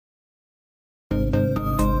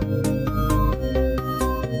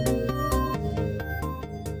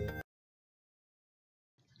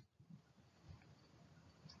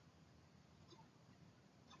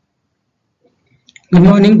Good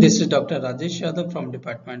morning, this is Dr. Rajesh Yadav from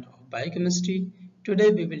Department of Biochemistry. Today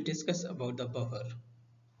we will discuss about the buffer.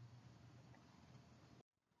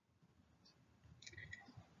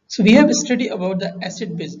 So we have a study about the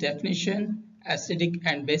acid-base definition, acidic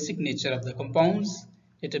and basic nature of the compounds,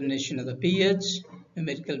 determination of the pH,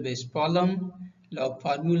 numerical base column, log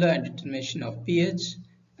formula and determination of pH,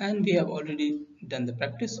 and we have already done the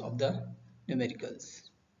practice of the numericals.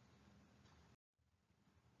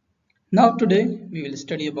 Now today we will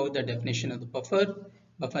study about the definition of the buffer,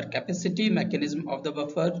 buffer capacity, mechanism of the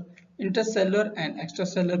buffer, intercellular and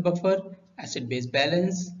extracellular buffer, acid-base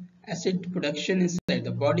balance, acid production inside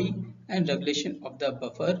the body, and regulation of the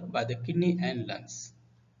buffer by the kidney and lungs.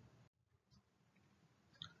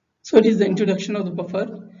 So it is the introduction of the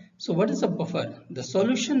buffer. So what is a buffer? The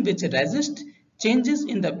solution which resists changes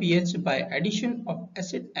in the pH by addition of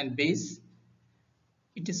acid and base.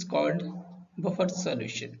 It is called buffer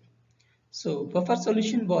solution. So buffer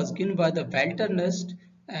solution was given by the Walter Nernst,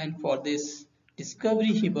 and for this discovery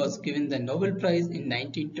he was given the Nobel Prize in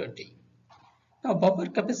 1920. Now buffer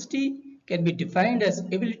capacity can be defined as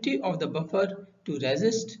ability of the buffer to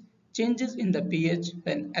resist changes in the pH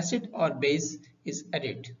when acid or base is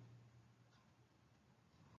added.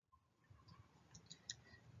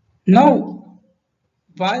 Now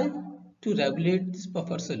why to regulate this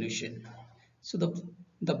buffer solution? So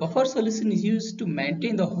the buffer solution is used to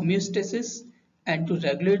maintain the homeostasis and to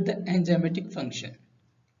regulate the enzymatic function.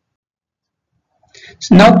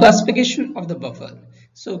 So now classification of the buffer.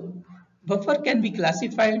 So buffer can be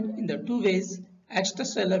classified in the two ways,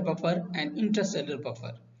 extracellular buffer and intracellular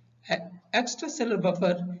buffer. Extracellular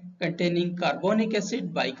buffer containing carbonic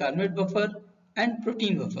acid, bicarbonate buffer and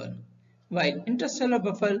protein buffer, while intracellular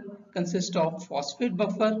buffer consists of phosphate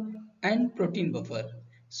buffer and protein buffer.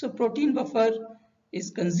 So protein buffer is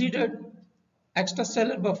considered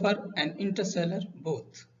extracellular buffer and intracellular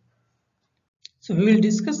both. So we will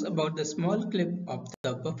discuss about the small clip of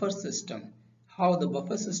the buffer system, how the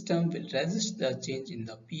buffer system will resist the change in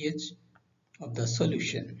the pH of the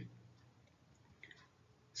solution.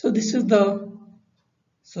 So this is the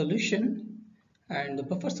solution and the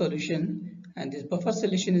buffer solution, and this buffer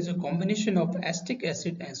solution is a combination of acetic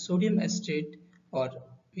acid and sodium acetate, or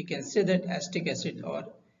we can say that acetic acid or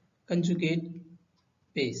conjugate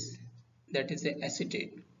base, that is the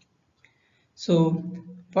acetate. So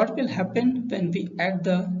what will happen when we add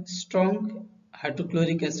the strong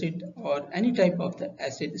hydrochloric acid or any type of the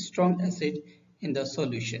acid, strong acid in the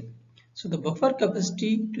solution? So the buffer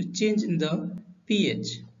capacity to change in the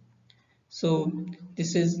pH. So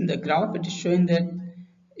this is in the graph, it is showing that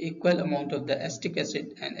equal amount of the acetic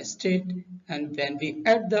acid and acetate, and when we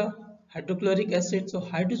add the hydrochloric acid, so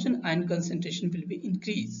hydrogen ion concentration will be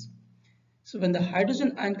increased. So when the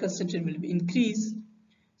hydrogen ion concentration will be increased,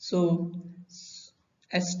 so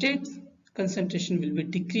acetate concentration will be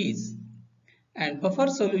decreased, and buffer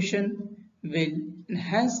solution will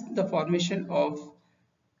enhance the formation of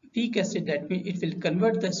weak acid. That means it will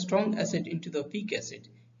convert the strong acid into the weak acid.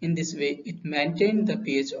 In this way it maintains the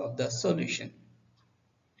pH of the solution.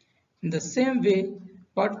 In the same way,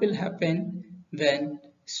 what will happen when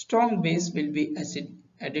strong base will be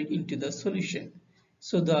added into the solution?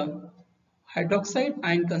 So the hydroxide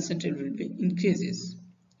ion concentration will be increases.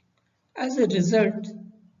 As a result,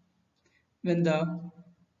 when the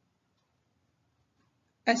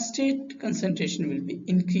acetate concentration will be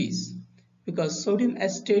increased, because sodium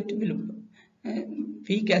acetate will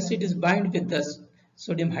weak acid is bind with the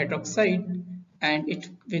sodium hydroxide and it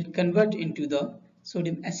will convert into the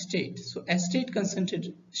sodium acetate. So acetate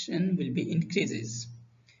concentration will be increases.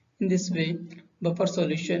 In this way, buffer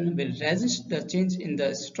solution will resist the change in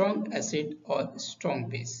the strong acid or strong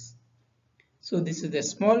base. So this is a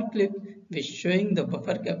small clip which showing the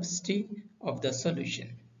buffer capacity of the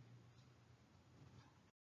solution.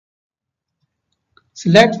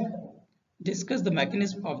 So let's discuss the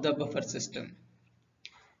mechanism of the buffer system.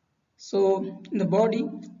 So in the body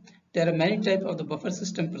there are many types of the buffer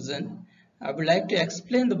system present. I would like to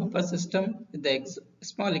explain the buffer system with a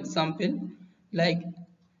small example, like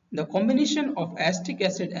the combination of acetic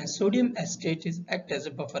acid and sodium acetate is act as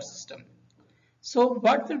a buffer system. So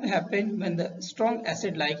what will happen when the strong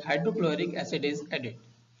acid like hydrochloric acid is added?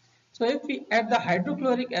 So if we add the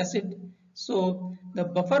hydrochloric acid, so the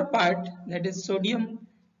buffer part, that is sodium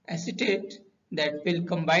acetate, that will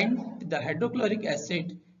combine with the hydrochloric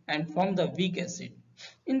acid and form the weak acid.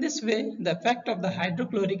 In this way, the effect of the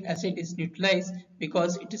hydrochloric acid is neutralized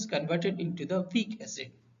because it is converted into the weak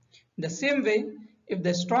acid. In the same way, if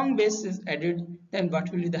the strong base is added, then what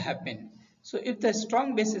will happen? So if the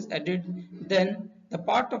strong base is added, then the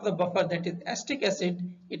part of the buffer that is acetic acid,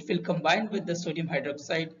 it will combine with the sodium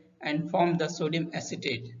hydroxide and form the sodium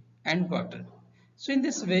acetate and water. So in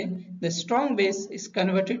this way, the strong base is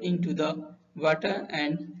converted into the water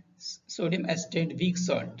and sodium acetate weak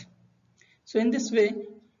salt. So in this way,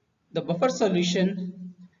 the buffer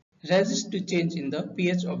solution resists to change in the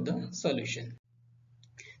pH of the solution.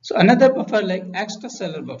 So another buffer like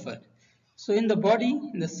extracellular buffer. So in the body,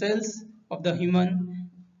 in the cells of the human,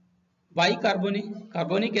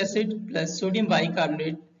 carbonic acid plus sodium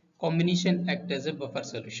bicarbonate combination act as a buffer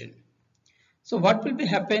solution. So what will be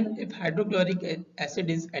happen if hydrochloric acid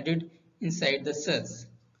is added inside the cells?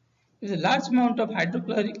 If a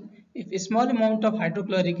small amount of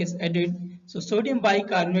hydrochloric is added, so sodium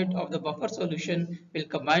bicarbonate of the buffer solution will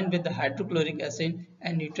combine with the hydrochloric acid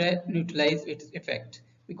and neutralize its effect,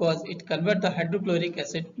 because it converts the hydrochloric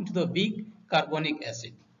acid into the weak carbonic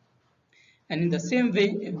acid. And in the same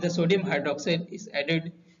way, if the sodium hydroxide is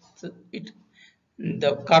added, so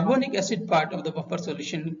the carbonic acid part of the buffer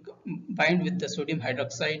solution bind with the sodium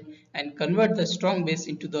hydroxide and convert the strong base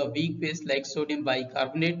into the weak base like sodium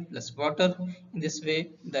bicarbonate plus water. In this way,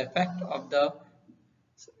 the effect of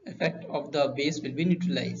the base will be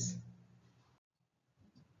neutralized.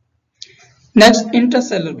 Next,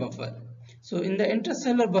 intracellular buffer. So in the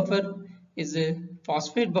intracellular buffer is a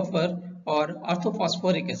phosphate buffer or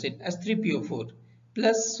orthophosphoric acid S3PO4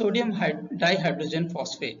 plus sodium dihydrogen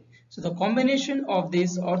phosphate. So the combination of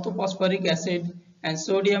this orthophosphoric acid and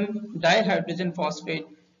sodium dihydrogen phosphate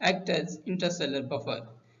act as intracellular buffer.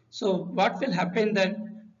 So what will happen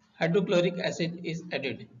then? Hydrochloric acid is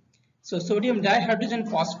added. So sodium dihydrogen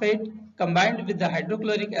phosphate combined with the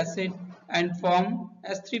hydrochloric acid and form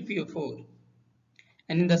S3PO4.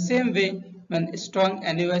 And in the same way, when strong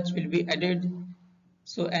NaOH will be added,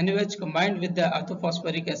 so NaOH combined with the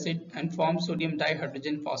orthophosphoric acid and form sodium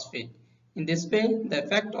dihydrogen phosphate. In this way, the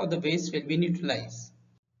effect of the base will be neutralized.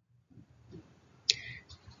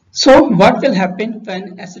 So what will happen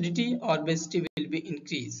when acidity or basicity will be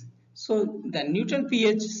increased? So the neutral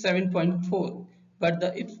pH is 7.4, but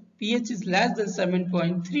if pH is less than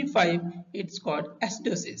 7.35, it's called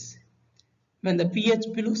acidosis. When the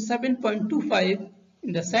pH below 7.25,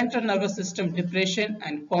 in the central nervous system depression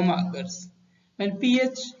and coma occurs. When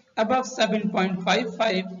pH above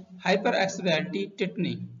 7.55, hyperexcitability,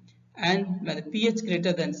 tetany, and when the pH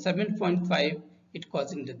greater than 7.5, it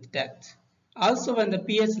causing death. Also, when the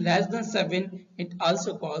pH less than 7, it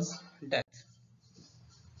also causes death.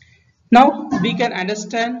 Now we can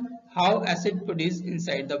understand how acid produced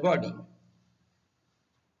inside the body.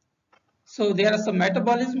 So there are some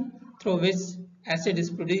metabolism through which acid is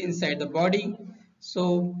produced inside the body.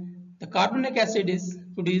 So the carbonic acid is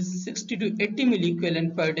produced 60 to 80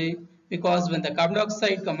 milliequivalent per day, because when the carbon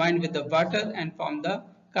dioxide combined with the water and form the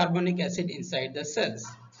carbonic acid inside the cells.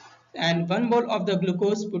 And 1 mole of the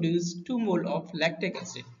glucose produces 2 mole of lactic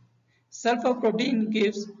acid. Sulfur protein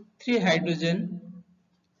gives 3 gram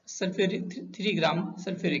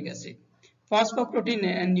sulfuric acid. Phosphoprotein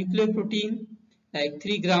and nucleoprotein like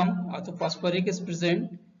 3 gram orthophosphoric is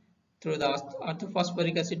present through the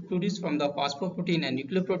orthophosphoric acid produced from the phosphoprotein and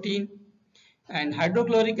nucleoprotein, and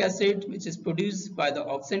hydrochloric acid, which is produced by the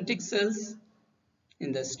oxyntic cells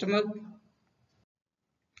in the stomach.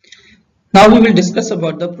 Now we will discuss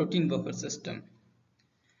about the protein buffer system.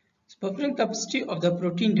 So buffering capacity of the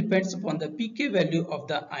protein depends upon the pK value of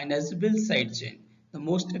the ionizable side chain. The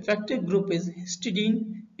most effective group is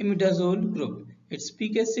histidine imidazole group. Its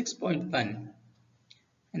pK 6.1.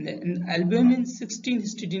 And in albumin, 16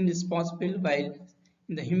 histidine is responsible, while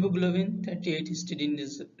in the hemoglobin, 38 histidine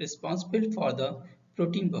is responsible for the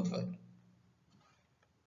protein buffer.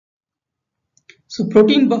 So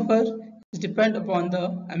protein buffer is depend upon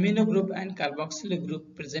the amino group and carboxylic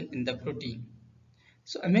group present in the protein.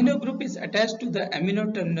 So amino group is attached to the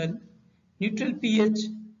amino terminal. Neutral pH.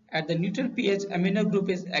 At the neutral pH, amino group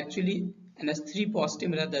is actually NH3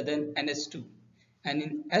 positive rather than NH2. And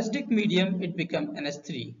in acidic medium, it becomes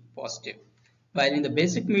NH3 positive, while in the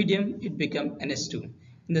basic medium, it becomes NH2.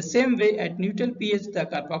 In the same way, at neutral pH, the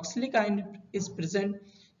carboxylic ion is present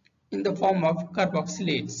in the form of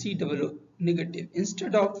carboxylate COO negative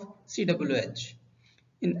instead of COOH.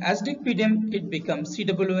 In acidic medium, it becomes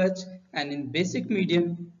COOH, and in basic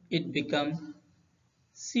medium, it becomes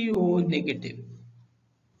COO negative.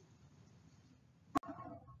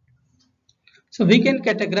 So we can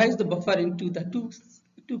categorize the buffer into the two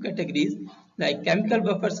categories, like chemical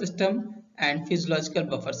buffer system and physiological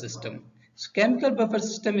buffer system. So chemical buffer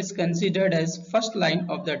system is considered as first line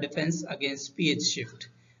of the defense against pH shift,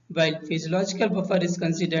 while physiological buffer is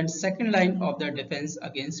considered second line of the defense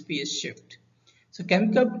against pH shift. So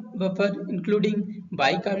chemical buffer including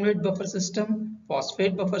bicarbonate buffer system,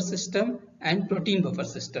 phosphate buffer system and protein buffer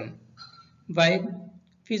system. While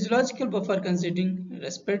physiological buffer considering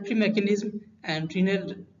respiratory mechanism and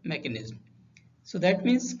renal mechanism. So that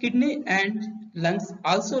means kidney and lungs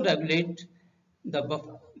also regulate the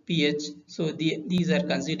pH. So these are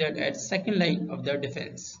considered as second line of the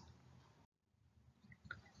defense.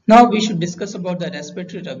 Now we should discuss about the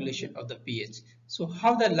respiratory regulation of the pH. So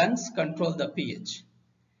how the lungs control the pH.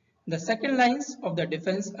 The second lines of the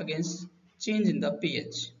defense against change in the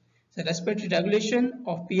pH. The respiratory regulation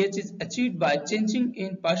of pH is achieved by changing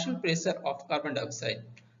in partial pressure of carbon dioxide.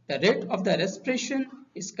 The rate of the respiration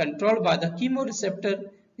is controlled by the chemoreceptor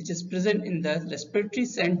which is present in the respiratory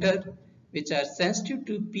center which are sensitive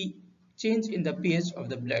to change in the pH of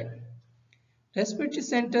the blood. Respiratory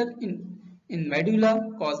center in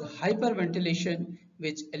medulla cause hyperventilation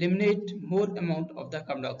which eliminate more amount of the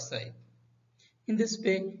carbon dioxide. In this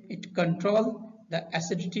way, it controls the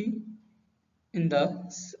acidity in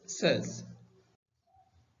the cells.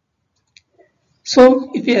 So,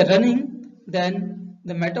 if we are running, then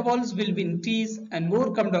the metabolism will be increased and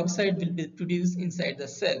more carbon dioxide will be produced inside the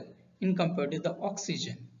cell in compared to the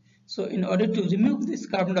oxygen. So, in order to remove this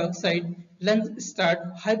carbon dioxide, lungs start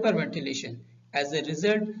hyperventilation. As a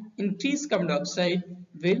result, increased carbon dioxide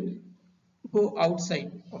will go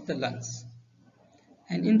outside of the lungs.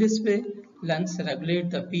 And in this way, lungs regulate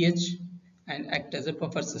the pH and act as a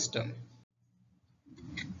buffer system.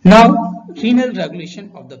 Now, renal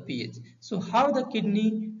regulation of the pH. So, how the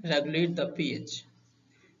kidney regulate the pH?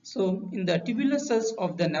 So, in the tubular cells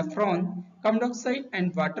of the nephron, carbon dioxide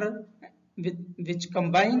and water which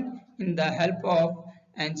combine in the help of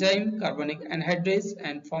enzyme carbonic anhydrase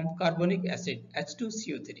and form carbonic acid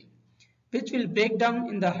H2CO3, which will break down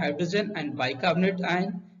in the hydrogen and bicarbonate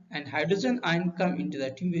ion, and hydrogen ion come into the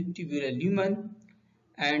tubular lumen,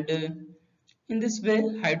 and in this way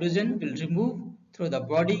hydrogen will remove through the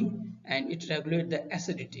body and it regulates the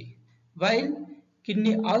acidity. While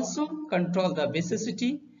kidney also control the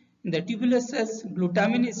basicity, in the tubular cells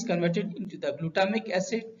glutamine is converted into the glutamic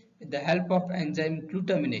acid with the help of enzyme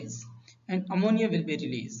glutaminase, and ammonia will be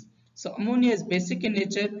released. So ammonia is basic in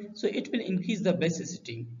nature, so it will increase the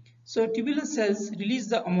basicity. So tubular cells release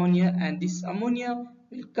the ammonia, and this ammonia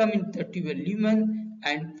will come into the tubular lumen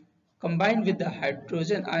and combine with the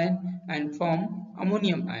hydrogen ion and form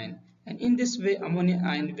ammonium ion, and in this way ammonia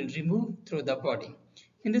ion will remove through the body.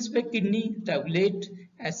 In this way kidney regulate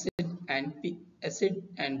acid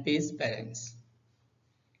and base balance,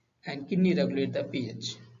 and kidney regulate the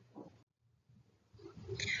pH.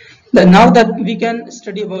 Now that we can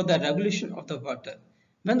study about the regulation of the water.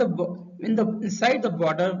 When inside the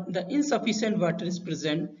border the insufficient water is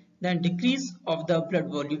present, then decrease of the blood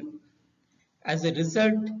volume. As a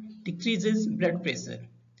result, decreases blood pressure,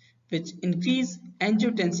 which increase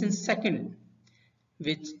angiotensin II,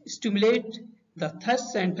 which stimulate the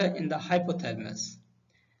thirst center in the hypothalamus.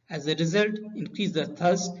 As a result, increase the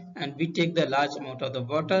thirst and we take the large amount of the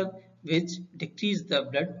water, which decrease the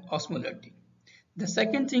blood osmolality. The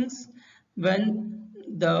second things, when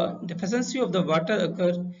the deficiency of the water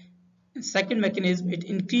occur, second mechanism, it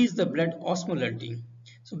increase the blood osmolality.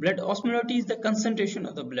 So blood osmolality is the concentration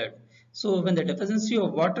of the blood. So when the deficiency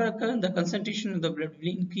of water occurs, the concentration of the blood will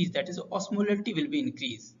increase, that is osmolality will be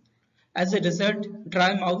increased. As a result,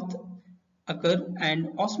 dry mouth occur and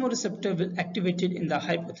osmoreceptor will activated in the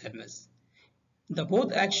hypothalamus. The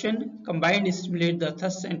both action combined stimulate the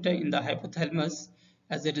thirst center in the hypothalamus.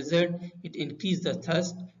 As a result, it increase the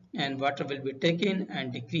thirst and water will be taken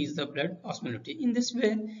and decrease the blood osmolality. In this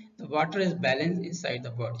way, the water is balanced inside the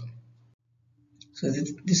body. So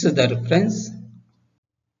this is the reference.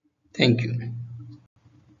 Thank you.